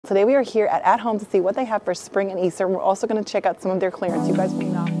Today we are here at Home to see what they have for spring and Easter. We're also going to check out some of their clearance. You guys may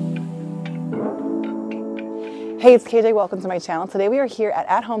not. Hey, it's KJ. Welcome to my channel. Today we are here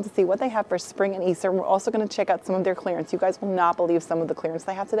at Home to see what they have for spring and Easter. We're also going to check out some of their clearance. You guys will not believe some of the clearance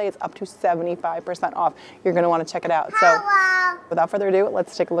they have today. It's up to 75% off. You're going to want to check it out. So without further ado,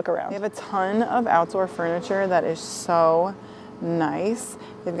 let's take a look around. They have a ton of outdoor furniture that is so nice.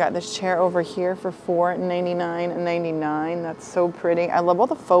 They've got this chair over here for $499.99. That's so pretty. I love all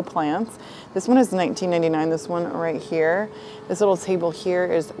the faux plants. This one is $19.99. This one right here. This little table here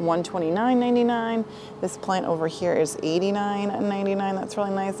is $129.99. This plant over here is $89.99. That's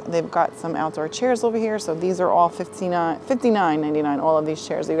really nice. They've got some outdoor chairs over here. So these are all $59.99. All of these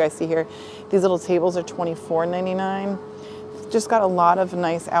chairs that you guys see here. These little tables are $24.99. Just got a lot of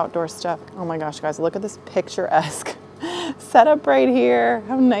nice outdoor stuff. Oh my gosh, guys, look at this picturesque setup right here.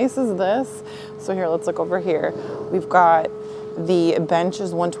 How nice is this? So here, let's look over here. We've got the bench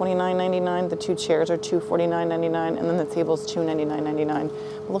is $129.99. The two chairs are $249.99, and then the table is $299.99.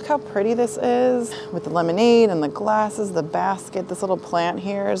 Look how pretty this is with the lemonade and the glasses, the basket. This little plant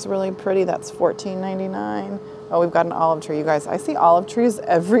here is really pretty. That's $14.99. Oh, we've got an olive tree, you guys. I see olive trees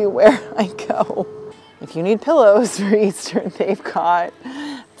everywhere I go. If you need pillows for Easter, they've got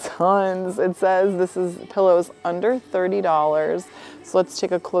tons. It says this is pillows under $30. So let's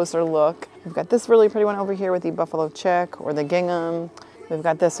take a closer look. We've got this really pretty one over here with the buffalo chick or the gingham. We've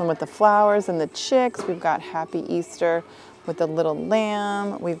got this one with the flowers and the chicks. We've got Happy Easter with the little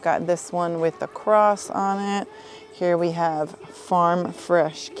lamb. We've got this one with the cross on it. Here we have farm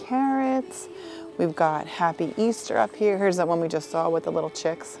fresh carrots. We've got Happy Easter up here. Here's that one we just saw with the little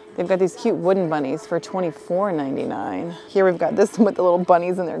chicks. They've got these cute wooden bunnies for $24.99. Here we've got this one with the little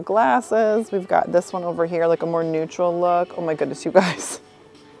bunnies in their glasses. We've got this one over here, like a more neutral look. Oh my goodness, you guys.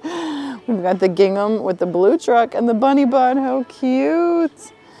 We've got the gingham with the blue truck and the bunny bun. How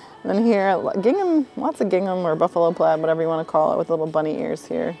cute. And then here, gingham, lots of gingham or buffalo plaid, whatever you want to call it, with little bunny ears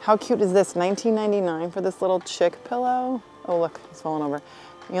here. How cute is this? $19.99 for this little chick pillow. Oh look, he's falling over.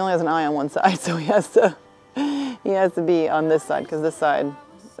 He only has an eye on one side, so he has to be on this side, because this side,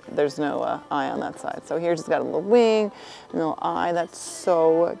 there's no eye on that side. So here's just got a little wing, a little eye. That's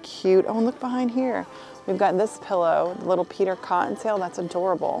so cute. Oh, and look behind here. We've got this pillow, the little Peter Cottontail. That's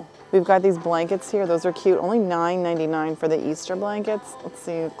adorable. We've got these blankets here. Those are cute. Only $9.99 for the Easter blankets. Let's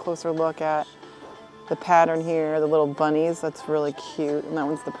see a closer look at the pattern here, the little bunnies. That's really cute. And that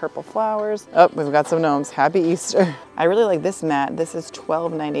one's the purple flowers. Oh, we've got some gnomes. Happy Easter. I really like this mat. This is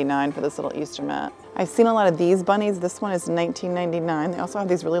 $12.99 for this little Easter mat. I've seen a lot of these bunnies. This one is $19.99. They also have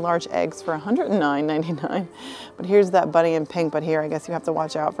these really large eggs for $109.99. But here's that bunny in pink, but here I guess you have to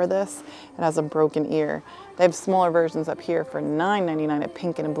watch out for this. It has a broken ear. They have smaller versions up here for $9.99, a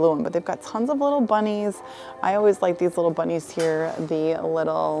pink and a blue one, but they've got tons of little bunnies. I always like these little bunnies here, the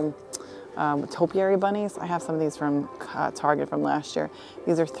little topiary bunnies. I have some of these from Target from last year.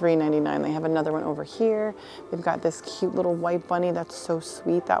 These are $3.99. They have another one over here. We've got this cute little white bunny. That's so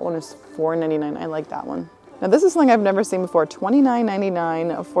sweet. That one is $4.99. I like that one. Now this is something I've never seen before.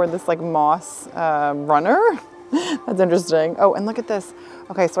 $29.99 for this like moss runner. That's interesting. Oh, and look at this.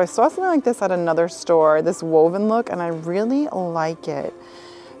 Okay, so I saw something like this at another store, this woven look, and I really like it.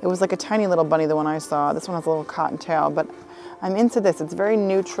 It was like a tiny little bunny, the one I saw. This one has a little cotton tail, but I'm into this. It's very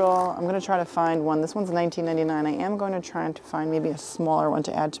neutral. I'm gonna try to find one. This one's $19.99. I am going to try to find maybe a smaller one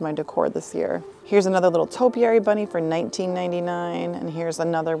to add to my decor this year. Here's another little topiary bunny for $19.99. And here's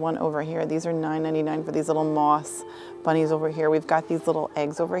another one over here. These are $9.99 for these little moss bunnies over here. We've got these little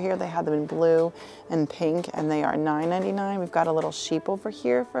eggs over here. They have them in blue and pink, and they are $9.99. We've got a little sheep over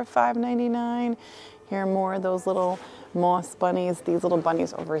here for $5.99. Here are more of those little moss bunnies. These little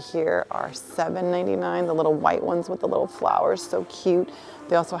bunnies over here are $7.99. The little white ones with the little flowers, so cute.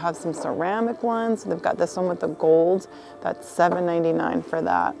 They also have some ceramic ones. They've got this one with the gold. That's $7.99 for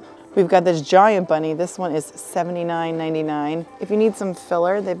that. We've got this giant bunny. This one is $79.99. If you need some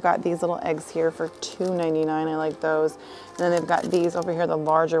filler, they've got these little eggs here for $2.99. I like those. And then they've got these over here, the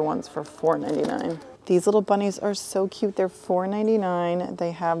larger ones, for $4.99. These little bunnies are so cute. They're $4.99.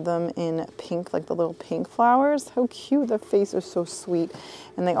 They have them in pink, like the little pink flowers. How cute. The face is so sweet.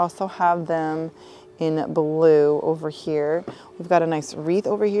 And they also have them in blue over here. We've got a nice wreath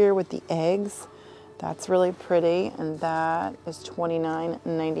over here with the eggs. That's really pretty, and that is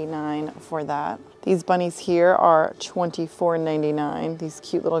 $29.99 for that. These bunnies here are $24.99. These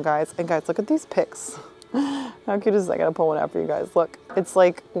cute little guys. And guys, look at these picks. How cute is that? I gotta pull one out for you guys. Look, it's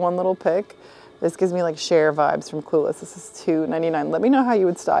like one little pick. This gives me like Cher vibes from Clueless. This is $2.99. Let me know how you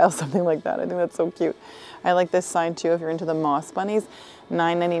would style something like that. I think that's so cute. I like this sign too if you're into the moss bunnies.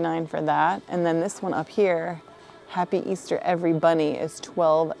 $9.99 for that. And then this one up here Happy Easter Every Bunny is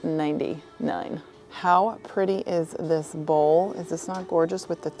 $12.99. How pretty is this bowl? Is this not gorgeous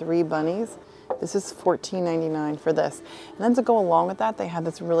with the 3 bunnies? This is $14.99 for this. And then to go along with that, they have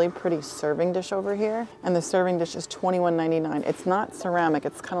this really pretty serving dish over here. And the serving dish is $21.99. It's not ceramic,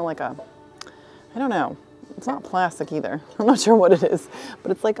 it's kind of like a, I don't know, it's not plastic either. I'm not sure what it is,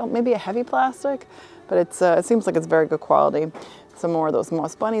 but it's like maybe a heavy plastic, but it's it seems like it's very good quality. Some more of those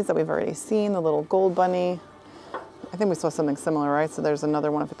moss bunnies that we've already seen, the little gold bunny. I think we saw something similar, right? So there's another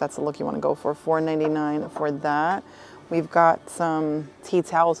one if that's the look you want to go for, $4.99 for that. We've got some tea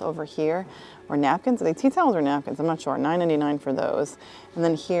towels over here, or napkins. Are they tea towels or napkins? I'm not sure. $9.99 for those. And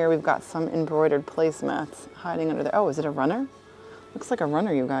then here we've got some embroidered placemats hiding under there. Oh, is it a runner? Looks like a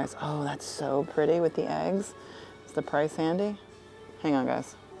runner, you guys. Oh, that's so pretty with the eggs. Is the price handy? Hang on,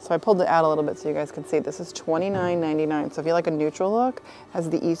 guys. So I pulled it out a little bit so you guys can see. This is $29.99. So if you like a neutral look, it has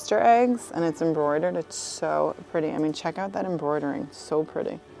the Easter eggs and it's embroidered. It's so pretty. I mean, check out that embroidering. So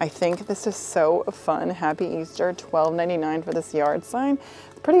pretty. I think this is so fun. Happy Easter, $12.99 for this yard sign.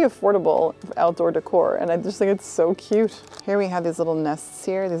 Pretty affordable outdoor decor, and I just think it's so cute. Here we have these little nests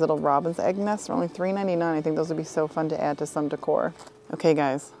here, these little robin's egg nests. They're only $3.99. I think those would be so fun to add to some decor. Okay,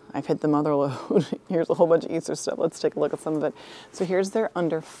 guys. I've hit the mother load. Here's a whole bunch of Easter stuff. Let's take a look at some of it. So here's their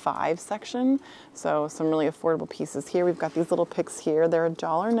under 5 section. So some really affordable pieces here. We've got these little picks here. They're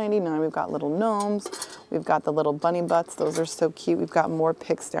 $1.99. We've got little gnomes. We've got the little bunny butts. Those are so cute. We've got more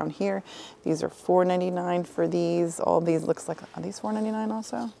picks down here. These are $4.99 for these. All these looks like, are these $4.99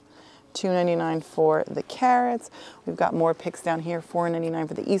 also? $2.99 for the carrots. We've got more picks down here, $4.99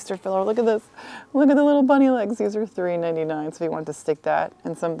 for the Easter filler. Look at this. Look at the little bunny legs. These are $3.99. So if you want to stick that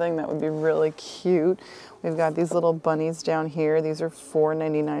in something, that would be really cute. We've got these little bunnies down here. These are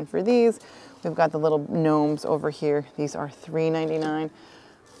 $4.99 for these. We've got the little gnomes over here. These are $3.99.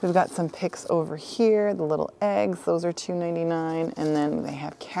 We've got some picks over here, the little eggs. Those are $2.99. And then they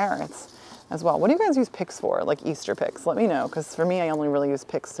have carrots as well. What do you guys use picks for, like Easter picks? Let me know, because for me, I only really use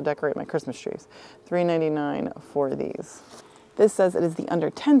picks to decorate my Christmas trees. $3.99 for these. This says it is the under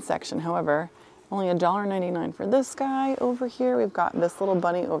 10 section. However, only $1.99 for this guy over here. We've got this little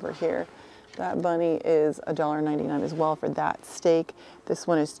bunny over here. That bunny is $1.99 as well for that steak. This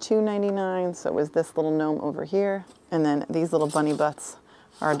one is $2.99, so is this little gnome over here. And then these little bunny butts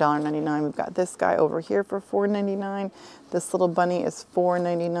are $1.99. We've got this guy over here for $4.99. This little bunny is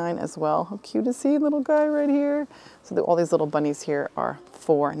 $4.99 as well. How cute is he, little guy right here? So all these little bunnies here are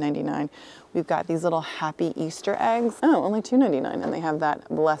 $4.99. We've got these little happy Easter eggs. Oh, only $2.99, and they have that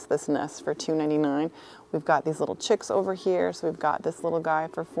bless this nest for $2.99. We've got these little chicks over here. So we've got this little guy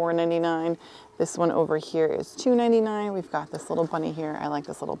for $4.99. This one over here is $2.99. We've got this little bunny here. I like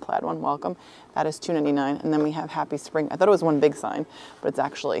this little plaid one, welcome. That is $2.99. And then we have Happy Spring. I thought it was one big sign, but it's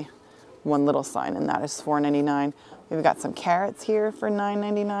actually one little sign, and that is $4.99. We've got some carrots here for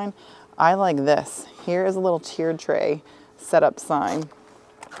 $9.99. I like this. Here is a little tiered tray setup sign.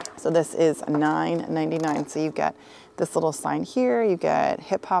 So this is $9.99. So you've got this little sign here. You get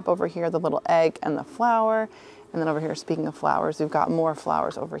hip hop over here, the little egg and the flower. And then over here, speaking of flowers, we've got more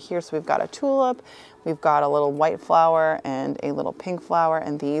flowers over here. So we've got a tulip, we've got a little white flower and a little pink flower,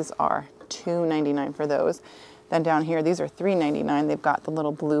 and these are $2.99 for those. Then down here, these are $3.99. They've got the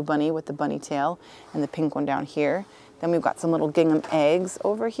little blue bunny with the bunny tail and the pink one down here. Then we've got some little gingham eggs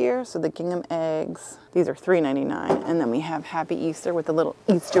over here. So the gingham eggs, these are $3.99. And then we have Happy Easter with the little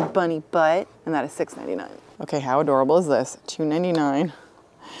Easter bunny butt, and that is $6.99. Okay, how adorable is this? $2.99.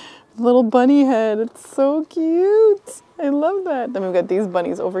 Little bunny head, it's so cute. I love that. Then we've got these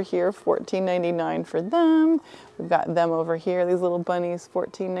bunnies over here, $14.99 for them. We've got them over here, these little bunnies,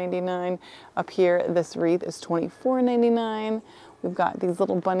 $14.99. Up here, this wreath is $24.99. We've got these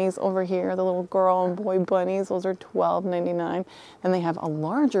little bunnies over here, the little girl and boy bunnies. Those are $12.99. And they have a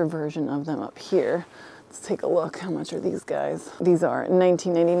larger version of them up here. Let's take a look. How much are these guys? These are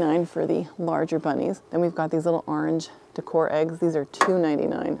 $19.99 for the larger bunnies. Then we've got these little orange Decor eggs. These are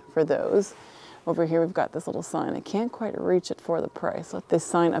 $2.99 for those. Over here, we've got this little sign. I can't quite reach it for the price. This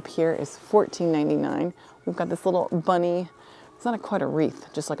sign up here is $14.99. We've got this little bunny. It's not quite a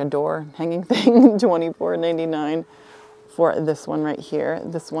wreath, just like a door hanging thing, $24.99 for this one right here.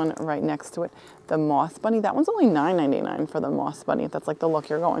 This one right next to it, the moss bunny. That one's only $9.99 for the moss bunny, if that's like the look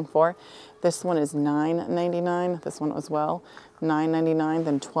you're going for. This one is $9.99. This one as well, $9.99,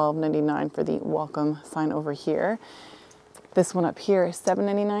 then $12.99 for the welcome sign over here. This one up here is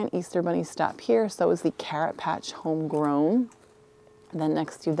 $7.99. Easter bunny stop here. So is the Carrot Patch Homegrown. And then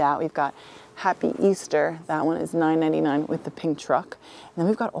next to that, we've got Happy Easter. That one is $9.99 with the pink truck. And then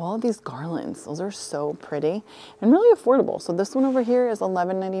we've got all of these garlands. Those are so pretty and really affordable. So this one over here is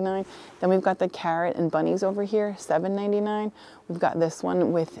 $11.99. Then we've got the carrot and bunnies over here, $7.99. We've got this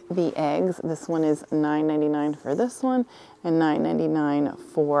one with the eggs. This one is $9.99 for this one and $9.99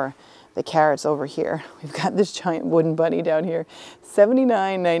 for the carrots over here. We've got this giant wooden bunny down here,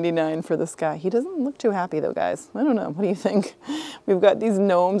 $79.99 for this guy. He doesn't look too happy though, guys. I don't know, what do you think? We've got these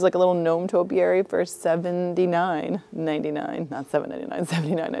gnomes, like a little gnome topiary for $79.99, not $7.99,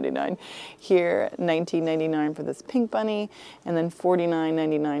 $79.99. Here, $19.99 for this pink bunny, and then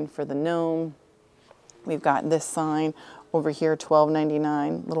 $49.99 for the gnome. We've got this sign over here,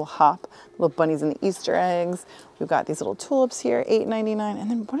 $12.99, little hop, little bunnies and the Easter eggs. We've got these little tulips here, $8.99.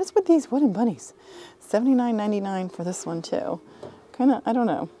 And then what is with these wooden bunnies? $79.99 for this one too. Kind of, I don't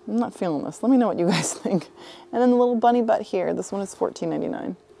know. I'm not feeling this. Let me know what you guys think. And then the little bunny butt here, this one is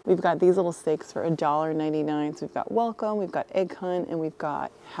 $14.99. We've got these little steaks for $1.99. So we've got welcome, we've got egg hunt, and we've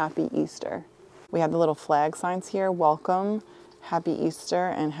got Happy Easter. We have the little flag signs here, welcome, Happy Easter,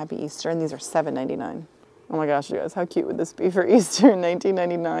 and Happy Easter, and these are $7.99. Oh my gosh, you guys, how cute would this be for Easter in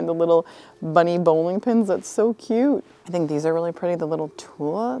 $19.99? The little bunny bowling pins, that's so cute. I think these are really pretty, the little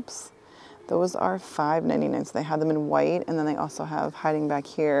tulips. Those are $5.99, so they have them in white, and then they also have, hiding back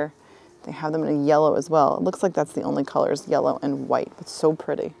here, they have them in a yellow as well. It looks like that's the only colors, yellow and white. It's so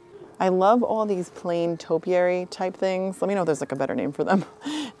pretty. I love all these plain topiary type things. Let me know if there's like a better name for them.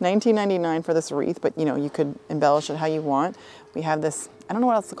 $19.99 for this wreath, but you know, you could embellish it how you want. We have this, I don't know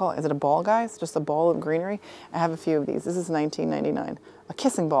what else to call it. Is it a ball, guys? Just a ball of greenery? I have a few of these. This is $19.99. A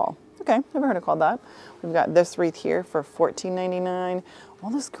kissing ball. Okay, never heard it called that. We've got this wreath here for $14.99.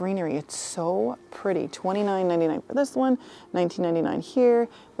 All this greenery, it's so pretty. $29.99 for this one, $19.99 here.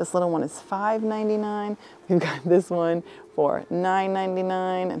 This little one is $5.99. We've got this one for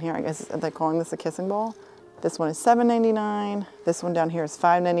 $9.99. And here, I guess, they're calling this a kissing ball. This one is $7.99. This one down here is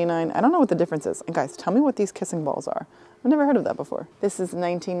 $5.99. I don't know what the difference is. And guys, tell me what these kissing balls are. I've never heard of that before. This is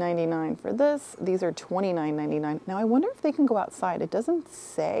 $19.99 for this. These are $29.99. Now I wonder if they can go outside. It doesn't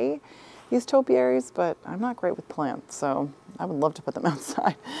say these topiaries, but I'm not great with plants, so I would love to put them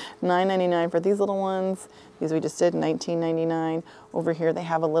outside. $9.99 for these little ones. These we just did, $19.99. Over here they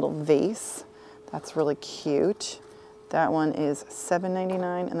have a little vase. That's really cute. That one is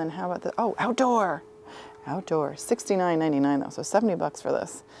 $7.99. And then how about the, oh, outdoor. Outdoor, $69.99 though, so 70 bucks for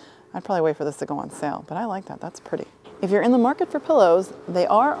this. I'd probably wait for this to go on sale, but I like that, that's pretty. If you're in the market for pillows, they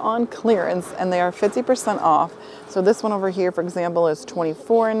are on clearance and they are 50% off. So this one over here, for example, is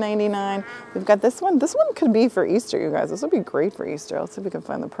 $24.99. We've got this one could be for Easter, you guys. This would be great for Easter. Let's see if we can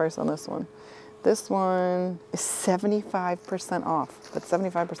find the price on this one. This one is 75% off, but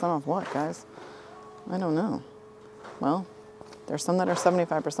 75% off what, guys? I don't know. Well, there's some that are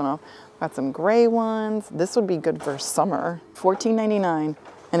 75% off. Got some gray ones. This would be good for summer. $14.99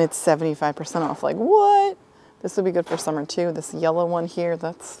 and it's 75% off. Like what? This would be good for summer too. This yellow one here,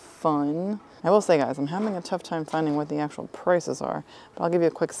 that's fun. I will say, guys, I'm having a tough time finding what the actual prices are, but I'll give you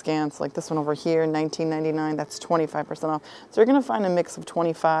a quick scan. So like this one over here, $19.99, that's 25% off. So you're gonna find a mix of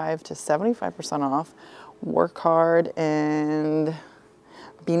 25 to 75% off. Work hard and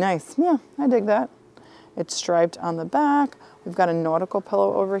be nice. Yeah, I dig that. It's striped on the back. We've got a nautical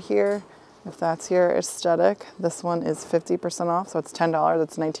pillow over here. If that's your aesthetic, this one is 50% off, so it's $10.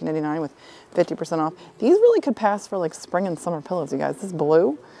 That's $19.99 with 50% off. These really could pass for like spring and summer pillows, you guys. This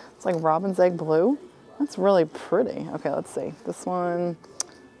blue, it's like robin's egg blue. That's really pretty. Okay, let's see. This one,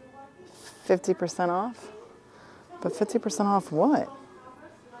 50% off. But 50% off what?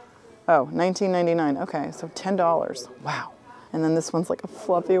 Oh, $19.99. Okay, so $10. Wow. And then this one's like a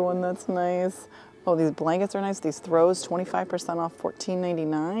fluffy one that's nice. Oh, these blankets are nice. These throws, 25% off,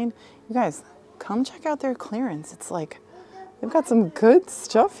 $14.99. You guys, come check out their clearance. It's like, they've got some good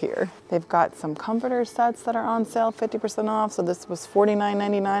stuff here. They've got some comforter sets that are on sale, 50% off. So this was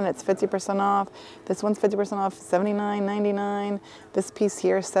 $49.99, it's 50% off. This one's 50% off, $79.99. This piece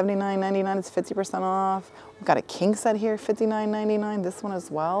here, $79.99, it's 50% off. We've got a king set here, $59.99. This one as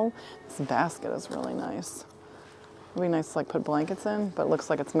well. This basket is really nice. It'd be nice to like put blankets in, but it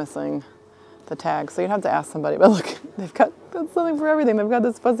looks like it's missing the tag, so you'd have to ask somebody. But look, they've got something for everything. They've got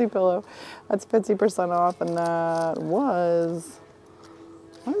this fuzzy pillow that's 50% off, and that was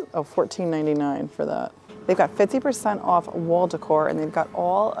 $14.99 for that. They've got 50% off wall decor, and they've got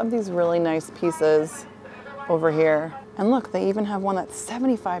all of these really nice pieces over here. And look, they even have one that's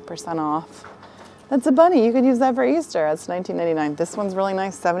 75% off. That's a bunny. You could use that for Easter. That's $19.99. This one's really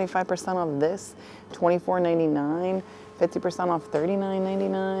nice. 75% off this, $24.99. 50% off,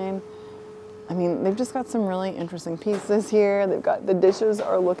 $39.99. I mean, they've just got some really interesting pieces here. They've got, the dishes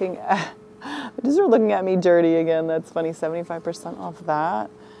are looking at me dirty again. That's funny, 75% off that.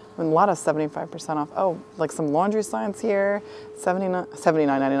 A lot of 75% off. Oh, like some laundry signs here, $79.99,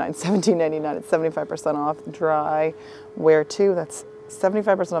 $17.99. It's 75% off. Dry wear too. That's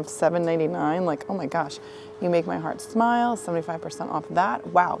 75% off, $7.99. Like, oh my gosh, you make my heart smile. 75% off that.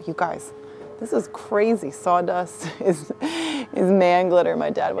 Wow, you guys, this is crazy. Sawdust is man glitter. My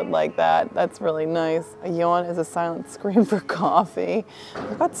dad would like that. That's really nice. A yawn is a silent scream for coffee.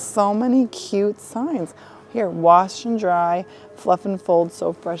 We've got so many cute signs. Here, wash and dry, fluff and fold,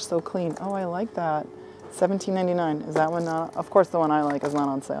 so fresh, so clean. Oh, I like that. $17.99. Is that one not? Of course, the one I like is not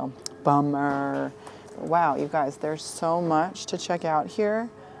on sale. Bummer. Wow, you guys, there's so much to check out here.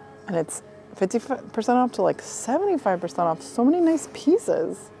 And it's 50% off to like 75% off. So many nice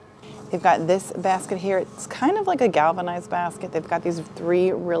pieces. They've got this basket here. It's kind of like a galvanized basket. They've got these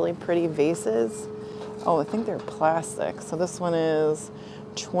 3 really pretty vases. Oh, I think they're plastic. So this one is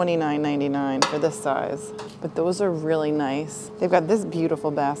 $29.99 for this size, but those are really nice. They've got this beautiful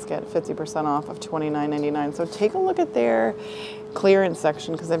basket, 50% off of $29.99. So take a look at their clearance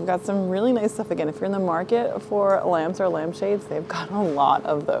section because they've got some really nice stuff. Again, if you're in the market for lamps or lampshades, they've got a lot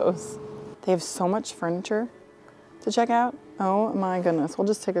of those. They have so much furniture to check out. Oh my goodness. We'll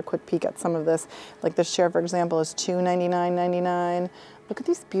just take a quick peek at some of this. Like this chair, for example, is $299.99. Look at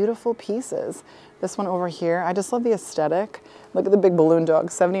these beautiful pieces. This one over here, I just love the aesthetic. Look at the big balloon dog,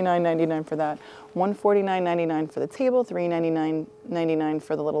 $79.99 for that. $149.99 for the table, $399.99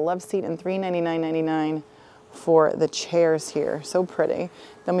 for the little love seat, and $399.99 for the chairs here. So pretty.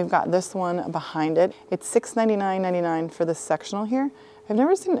 Then we've got this one behind it. It's $699.99 for the sectional here. I've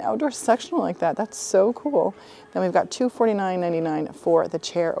never seen an outdoor sectional like that. That's so cool. Then we've got $249.99 for the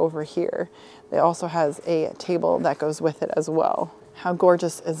chair over here. It also has a table that goes with it as well. How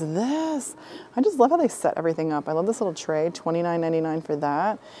gorgeous is this? I just love how they set everything up. I love this little tray, $29.99 for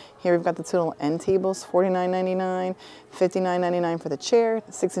that. Here we've got the 2 little end tables, $49.99, $59.99 for the chair,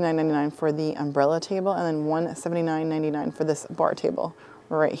 $69.99 for the umbrella table, and then $179.99 for this bar table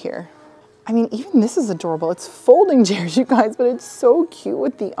right here. I mean, even this is adorable. It's folding chairs, you guys, but it's so cute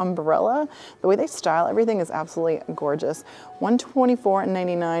with the umbrella. The way they style everything is absolutely gorgeous.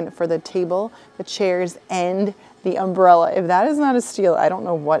 $124.99 for the table, the chairs, and the umbrella. If that is not a steal, I don't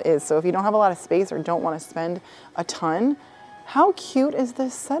know what is. So if you don't have a lot of space or don't want to spend a ton, how cute is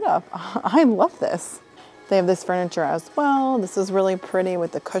this setup? I love this. They have this furniture as well. This is really pretty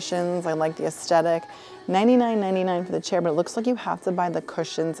with the cushions. I like the aesthetic. $99.99 for the chair, but it looks like you have to buy the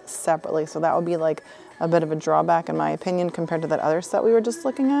cushions separately. So that would be like a bit of a drawback in my opinion compared to that other set we were just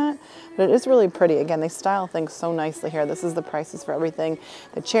looking at. But it is really pretty. Again, they style things so nicely here. This is the prices for everything.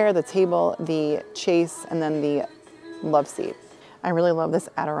 The chair, the table, the chase, and then the love seat. I really love this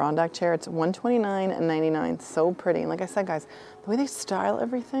Adirondack chair. It's $129.99. So pretty. And like I said, guys, the way they style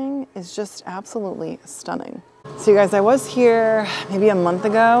everything is just absolutely stunning. So you guys, I was here maybe a month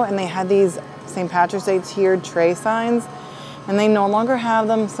ago and they had these St. Patrick's Day tiered tray signs and they no longer have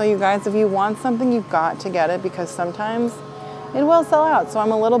them. So you guys, if you want something, you've got to get it because sometimes it will sell out. So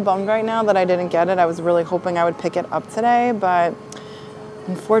I'm a little bummed right now that I didn't get it. I was really hoping I would pick it up today, but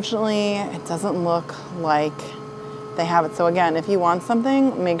unfortunately it doesn't look like they have it. So again, if you want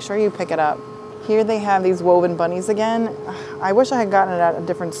something, make sure you pick it up. Here they have these woven bunnies again. I wish I had gotten it at a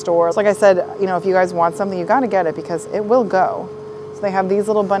different store. So like I said, you know, if you guys want something, you gotta get it because it will go. So they have these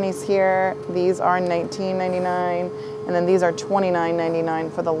little bunnies here. These are $19.99, and then these are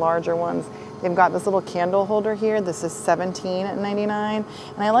 $29.99 for the larger ones. They've got this little candle holder here. This is $17.99. And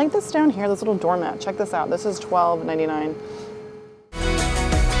I like this down here, this little doormat. Check this out. This is $12.99.